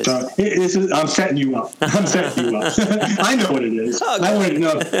what that is. So I'm setting you up. I know what it is. Okay. I want to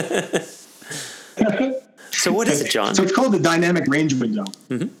know. So what is it, John? So it's called the dynamic range window.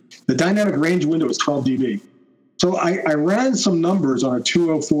 Mm-hmm. The dynamic range window is 12 dB. So I ran some numbers on a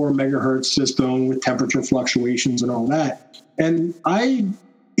 204 megahertz system with temperature fluctuations and all that, and I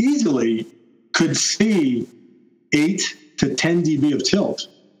easily could see 8 to 10 dB of tilt.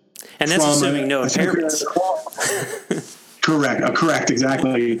 And that's assuming no interference. Correct,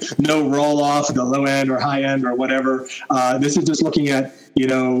 exactly. No roll off at the low end or high end or whatever. This is just looking at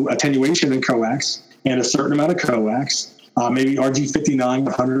attenuation and coax and a certain amount of coax. Maybe RG59,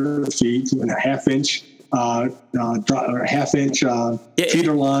 100 feet, and a half-inch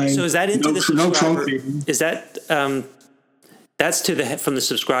feeder line. So is that into the subscriber? No trunk feeding. Is that that's from the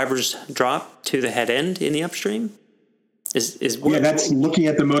subscriber's drop to the head end in the upstream? That's looking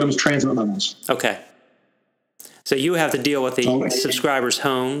at the modem's transmit levels. Okay. So you have to deal with the subscriber's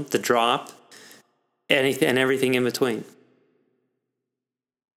home, the drop, and everything in between.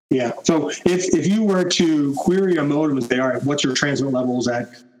 Yeah. So if you were to query a modem and say, all right, what's your transmit levels at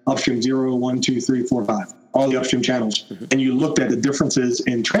upstream 0, 1, 2, 3, 4, 5, all the upstream channels, and you looked at the differences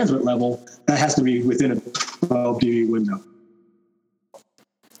in transmit level, that has to be within a 12 dB window.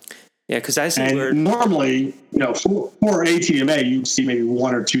 Yeah, because I see normally, for ATMA, you'd see maybe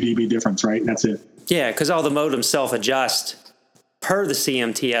 1 or 2 dB difference, right? And that's it. Yeah, because all the modems self-adjust per the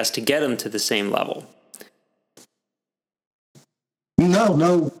CMTS to get them to the same level.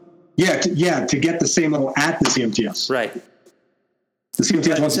 No. To get the same level at the CMTS. Right. The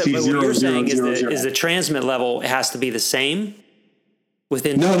CMTS wants to see 0, what you're 0, saying 0, is 0. Is the transmit level has to be the same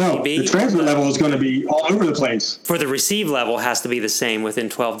within No. 12 dB? The transmit level is going to be all over the place. For the receive level has to be the same within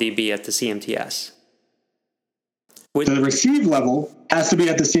 12 dB at the CMTS. So the receive level has to be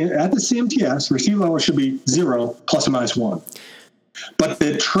at the CMTS. Receive level should be 0 plus or minus 1. But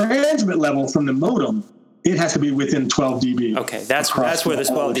the transmit level from the modem, it has to be within 12 dB. Okay, that's where the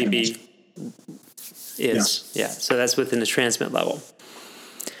 12 dB is. Yeah, so that's within the transmit level.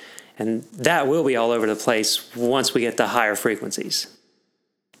 And that will be all over the place once we get to higher frequencies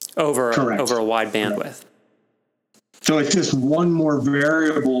over a wide bandwidth. So it's just one more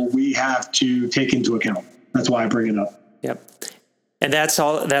variable we have to take into account. That's why I bring it up. Yep. And that's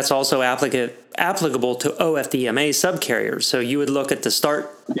also applicable to OFDMA subcarriers. So you would look at the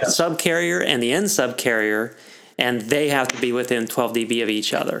start subcarrier and the end subcarrier, and they have to be within 12 dB of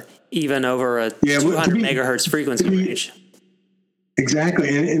each other, even over a 200 megahertz frequency range.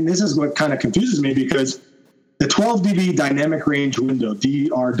 Exactly. And this is what kind of confuses me, because the 12 dB dynamic range window,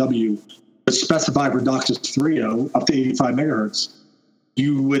 DRW, was specified for DOCSIS 3.0 up to 85 megahertz.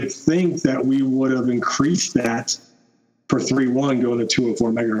 You would think that we would have increased that for 3.1 going to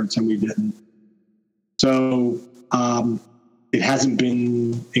 204 megahertz, and we didn't. So it hasn't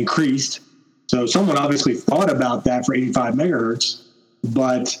been increased. So someone obviously thought about that for 85 megahertz,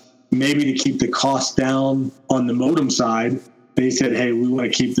 but maybe to keep the cost down on the modem side, they said, hey, we want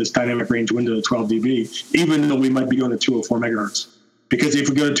to keep this dynamic range window to 12 dB, even though we might be going to 204 megahertz. Because if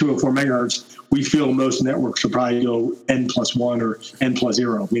we go to 204 megahertz, we feel most networks will probably go N plus 1 or N plus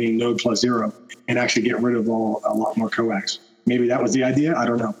 0, meaning node plus 0, and actually get rid of a lot more coax. Maybe that was the idea. I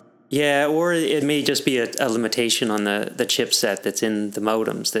don't know. Yeah, or it may just be a limitation on the chipset that's in the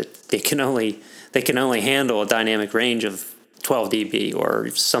modems, that they can only handle a dynamic range of 12 dB or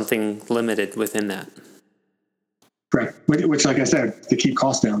something limited within that. Correct. Which, like I said, to keep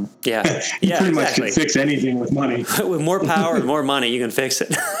costs down. Yeah, you pretty much can fix anything with money. With more power and more money, you can fix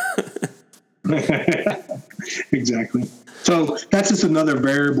it. Exactly. So that's just another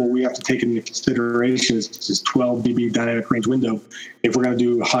variable we have to take into consideration is this 12 dB dynamic range window. If we're going to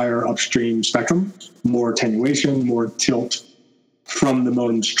do higher upstream spectrum, more attenuation, more tilt from the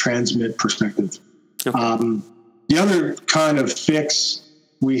modem's transmit perspective. Okay. The other kind of fix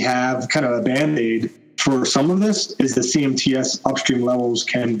we have, kind of a Band-Aid for some of this, is the CMTS upstream levels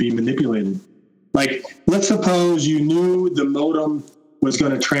can be manipulated. Like, let's suppose you knew the modem was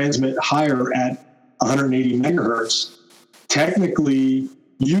going to transmit higher at 180 megahertz. Technically,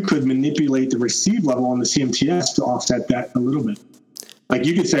 you could manipulate the receive level on the CMTS to offset that a little bit. Like,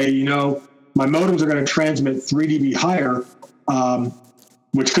 you could say, my modems are going to transmit 3 dB higher,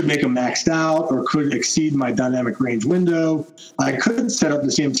 which could make them maxed out or could exceed my dynamic range window. I could set up the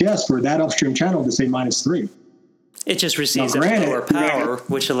CMTS for that upstream channel to say -3. It just receives at lower power,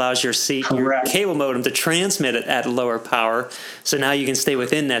 which allows your cable modem to transmit it at lower power. So now you can stay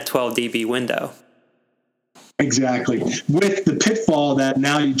within that 12 dB window. Exactly. With the pitfall that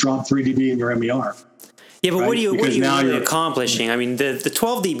now you drop 3 dB in your MER. Yeah, but right? what are you really accomplishing? I mean, the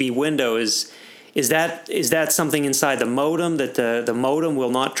 12 dB window is that something inside the modem that the modem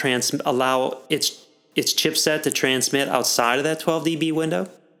will not allow its chipset to transmit outside of that 12 dB window?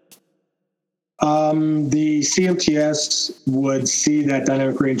 The CMTS would see that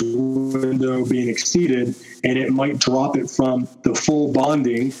dynamic range window being exceeded, and it might drop it from the full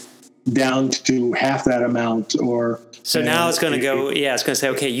bonding down to half that amount. So now it's going to go, it's going to say,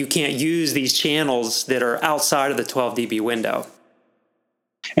 okay, you can't use these channels that are outside of the 12 dB window.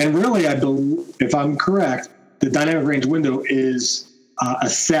 And really, I believe, if I'm correct, the dynamic range window is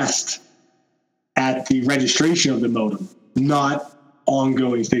assessed at the registration of the modem, not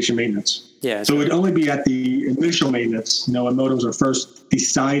ongoing station maintenance. Yeah. So it would only be at the initial maintenance, when modems are first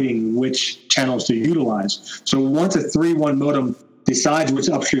deciding which channels to utilize. So once a 3.1 modem decides which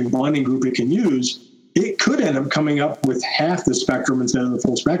upstream bonding group it can use, it could end up coming up with half the spectrum instead of the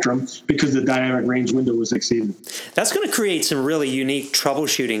full spectrum because the dynamic range window was exceeded. That's going to create some really unique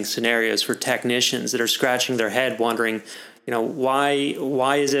troubleshooting scenarios for technicians that are scratching their head wondering,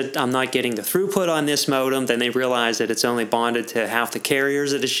 why is it I'm not getting the throughput on this modem? Then they realize that it's only bonded to half the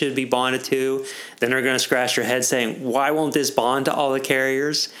carriers that it should be bonded to. Then they're going to scratch their head saying, why won't this bond to all the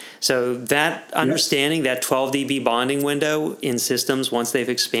carriers? So that understanding that 12 dB bonding window in systems, once they've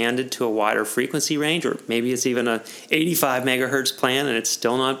expanded to a wider frequency range, or maybe it's even a 85 megahertz plan and it's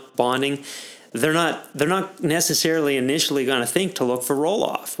still not bonding, they're not necessarily initially going to think to look for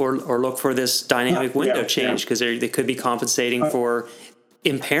roll-off or look for this dynamic window change, because they could be compensating for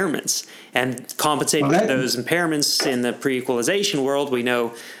impairments. And compensating for those impairments in the pre-equalization world, we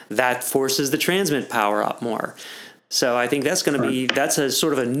know that forces the transmit power up more. So I think that's going to be, that's a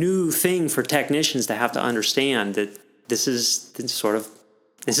sort of a new thing for technicians to have to understand, that this is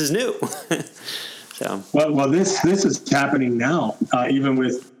new. So well, this is happening now, even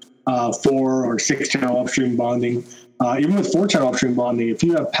with 4 or 6 channel upstream bonding, even with 4 channel upstream bonding. If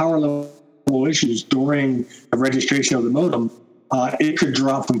you have power level issues during the registration of the modem, it could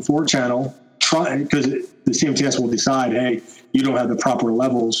drop from 4 channel, because the CMTS will decide, hey, you don't have the proper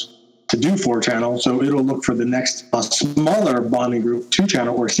levels to do 4 channel, so it'll look for the next smaller bonding group, 2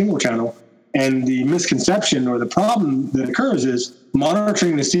 channel or single channel. And the misconception or the problem that occurs is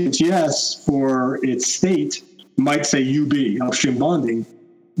monitoring the CMTS for its state might say UB, upstream bonding,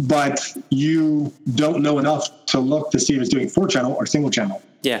 but you don't know enough to look to see if it's doing 4 channel or single channel.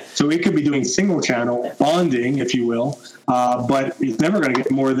 Yeah. So it could be doing single channel bonding, if you will, but it's never going to get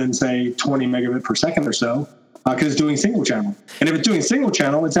more than, say, 20 megabit per second or so, because it's doing single channel. And if it's doing single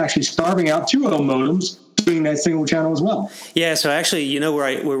channel, it's actually starving out 2 of those modems doing that single channel as well. Yeah. So actually,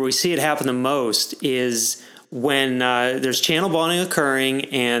 where we see it happen the most is when there's channel bonding occurring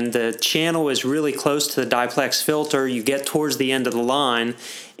and the channel is really close to the diplex filter. You get towards the end of the line,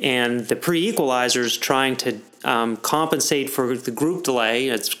 and the pre-equalizer is trying to compensate for the group delay.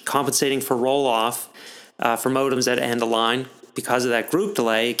 It's compensating for roll-off for modems at end of line. because of that group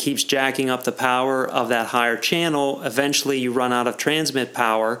delay, it keeps jacking up the power of that higher channel. Eventually, you run out of transmit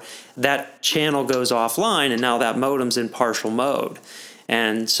power. That channel goes offline, and now that modem's in partial mode.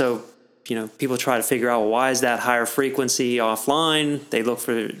 And so, people try to figure out, well, why is that higher frequency offline? They look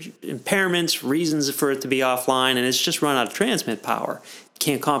for impairments, reasons for it to be offline, and it's just run out of transmit power.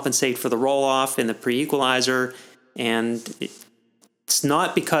 Can't compensate for the roll-off in the pre-equalizer, and it's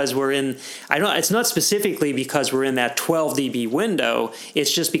not because it's not specifically because we're in that 12 dB window.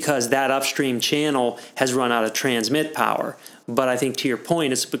 It's just because that upstream channel has run out of transmit power. But I think to your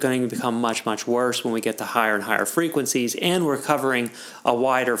point, it's going to become much, much worse when we get to higher and higher frequencies, and we're covering a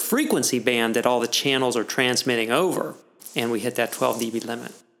wider frequency band that all the channels are transmitting over, and we hit that 12 dB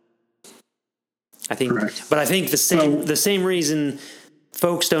limit. I think, correct. But I think the same reason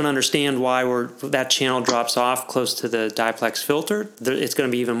folks don't understand why that channel drops off close to the diplex filter, it's going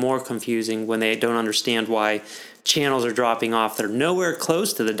to be even more confusing when they don't understand why channels are dropping off that are nowhere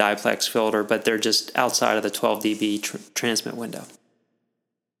close to the diplex filter, but they're just outside of the 12 dB transmit window.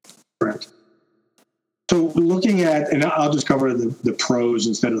 Correct. So looking at, and I'll just cover the pros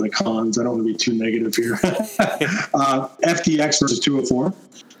instead of the cons. I don't want to be too negative here. FDX versus 204.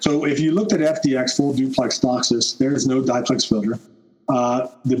 So if you looked at FDX, full duplex DOCSIS, there's no diplex filter.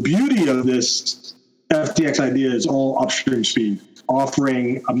 The beauty of this FDX idea is all upstream speed,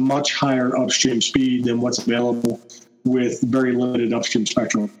 offering a much higher upstream speed than what's available with very limited upstream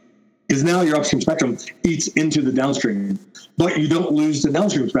spectrum. Because now your upstream spectrum eats into the downstream, but you don't lose the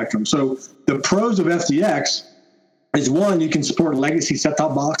downstream spectrum. So the pros of FDX is, one, you can support legacy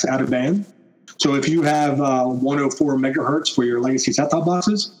set-top box out of band. So if you have 104 megahertz for your legacy set-top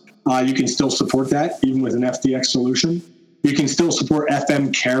boxes, you can still support that even with an FDX solution. You can still support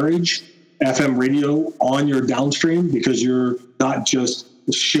FM carriage, FM radio on your downstream, because you're not just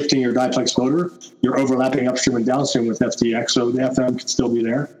shifting your diplex motor, you're overlapping upstream and downstream with FDX, so the FM can still be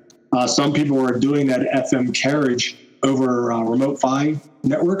there. Some people are doing that FM carriage over remote PHY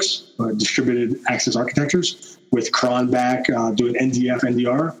networks, distributed access architectures, with Cronbach doing NDF,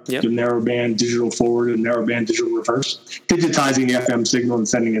 NDR, yep. Doing narrowband digital forward and narrowband digital reverse, digitizing the FM signal and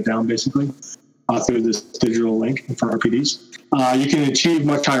sending it down, basically. Through this digital link for RPDs. You can achieve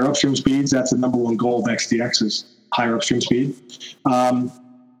much higher upstream speeds. That's the number one goal of XDX, is higher upstream speed.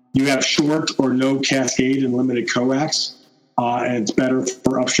 You have short or no cascade and limited coax, and it's better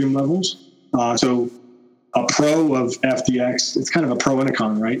for upstream levels. So a pro of FDX, it's kind of a pro and a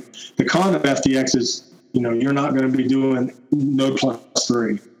con, right? The con of FDX is, you're not going to be doing node plus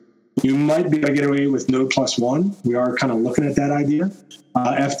 3. You might be able to get away with node plus 1. We are kind of looking at that idea.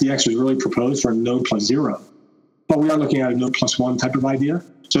 FDX was really proposed for node plus 0, but we are looking at a node plus 1 type of idea.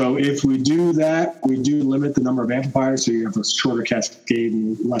 So if we do that, we do limit the number of amplifiers, so you have a shorter cascade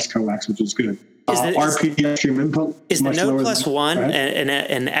and less coax, which is good. RPD upstream input is the node plus 1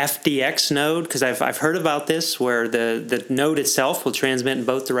 an FDX node? Because I've heard about this, where the node itself will transmit in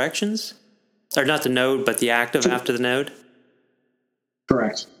both directions, or not the node, but the active after the node.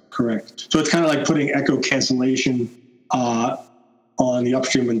 Correct. So it's kind of like putting echo cancellation on the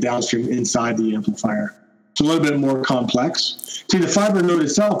upstream and downstream inside the amplifier. It's a little bit more complex. See, the fiber node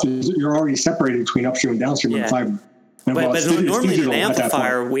itself you're already separated between upstream and downstream in fiber. But normally in an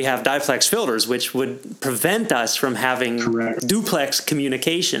amplifier, we have diplex filters, which would prevent us from having duplex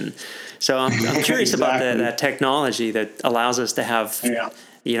communication. So I'm curious about that technology that allows us to have. Yeah.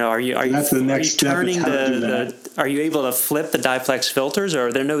 Are you turning are you able to flip the diplex filters, or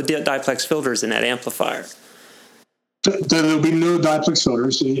are there no diplex filters in that amplifier? There'll be no diplex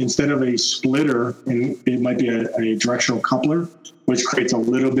filters. Instead of a splitter, and it might be a directional coupler, which creates a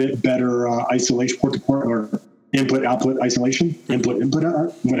little bit better isolation, port-to-port, or input-output isolation,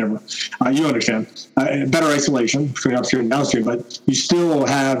 input-input, whatever. You understand. Better isolation between upstream and downstream, but you still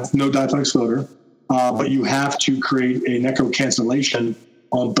have no diplex filter, but you have to create an echo cancellation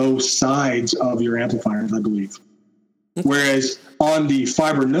on both sides of your amplifiers, I believe. Whereas on the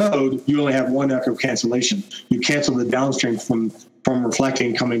fiber node, you only have one echo cancellation. You cancel the downstream from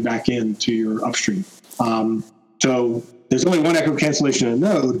reflecting coming back into your upstream. So there's only one echo cancellation in a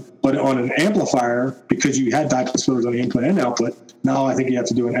node, but on an amplifier, because you had diplex filters on the input and output, now I think you have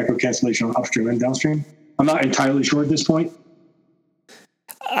to do an echo cancellation on upstream and downstream. I'm not entirely sure at this point.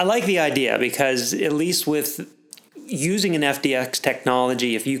 I like the idea, because at least with using an FDX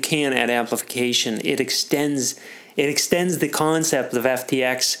technology, if you can add amplification, it extends the concept of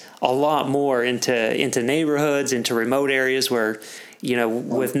FDX a lot more into neighborhoods, into remote areas where,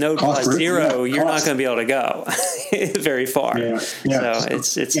 with node plus 0, you're not going to be able to go very far. Yeah. So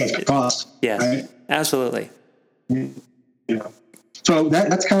it's cost. Yes, right? Absolutely. Yeah. So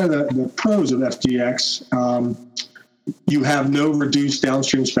that's kind of the pros of FDX. You have no reduced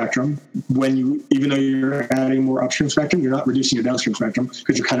downstream spectrum even though you're adding more upstream spectrum, you're not reducing your downstream spectrum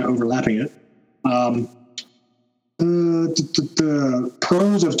because you're kind of overlapping it. The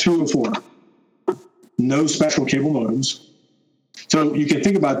pros of 204: no special cable modems. So you can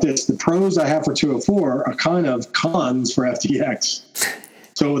think about this. The pros I have for 204 are kind of cons for FDX.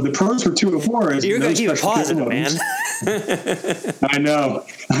 So the pros for 204 is you're no going to keep it special positive, cable modems. Man. I know.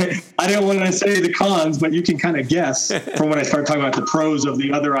 I didn't want to say the cons, but you can kind of guess from when I start talking about the pros of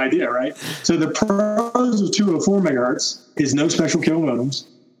the other idea, right? So the pros of 204 megahertz is no special cable modems,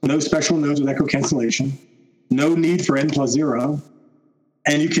 no special nodes with echo cancellation, no need for N+0,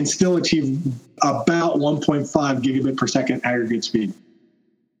 and you can still achieve about 1.5 gigabit per second aggregate speed.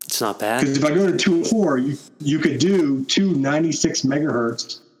 It's not bad. Because if I go to 204, you could do 296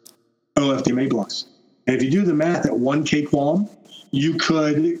 megahertz OFDMA blocks. And if you do the math at 1K QAM, you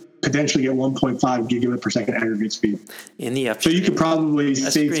could potentially get 1.5 gigabit per second aggregate speed. In the So you could probably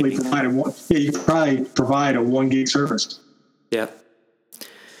safely provide a 1 gig service. Yep.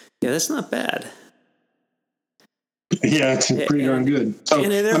 Yeah, that's not bad. Yeah, it's pretty darn good. So,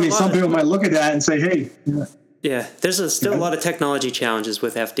 I mean, some people might look at that and say, hey. Yeah, there's still a lot of technology challenges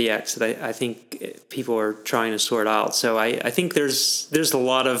with FDX that I think people are trying to sort out. So I think there's a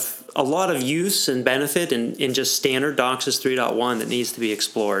lot of use and benefit in just standard DOCSIS 3.1 that needs to be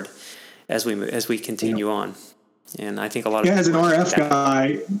explored as we continue on. And I think a lot of as an RF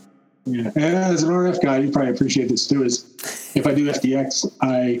guy, you probably appreciate this too. Is if I do FDX,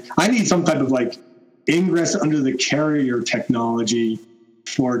 I need some type of like ingress under the carrier technology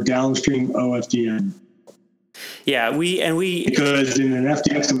for downstream OFDM. Yeah, because in an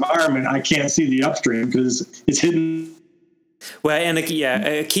FDX environment, I can't see the upstream because it's hidden. Well, and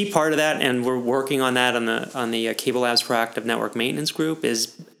a key part of that, and we're working on that on the Cable Labs Proactive Network Maintenance Group,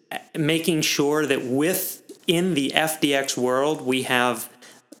 is making sure that within the FDX world we have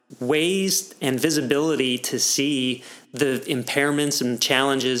ways and visibility to see the impairments and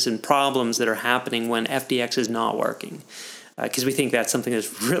challenges and problems that are happening when FDX is not working. Because we think that's something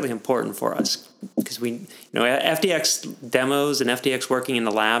that's really important for us. Because FDX demos and FDX working in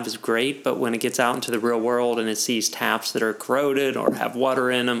the lab is great, but when it gets out into the real world and it sees taps that are corroded or have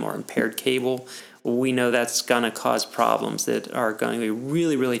water in them or impaired cable, we know that's going to cause problems that are going to be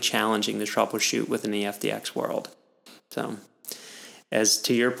really, really challenging to troubleshoot within the FDX world. So, as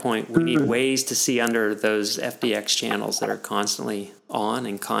to your point, we need ways to see under those FDX channels that are constantly on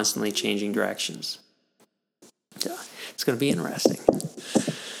and constantly changing directions. So, it's going to be interesting.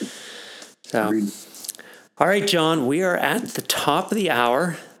 So, all right, John, we are at the top of the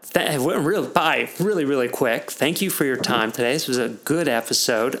hour. Really, really quick. Thank you for your time today. This was a good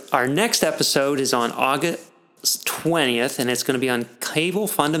episode. Our next episode is on August 20th, and it's going to be on Cable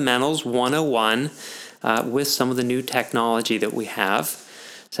Fundamentals 101 with some of the new technology that we have.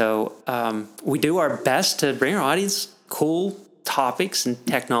 So we do our best to bring our audience cool topics and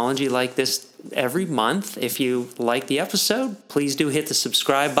technology like this every month. If you like the episode, please do hit the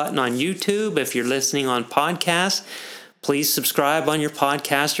subscribe button on YouTube. If you're listening on podcast, please subscribe on your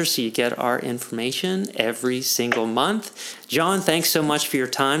podcaster so you get our information every single month. John, thanks so much for your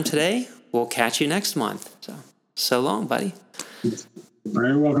time today. We'll catch you next month. So long, buddy.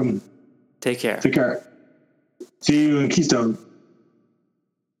 Very welcome. Take care. Take care. See you in Keystone.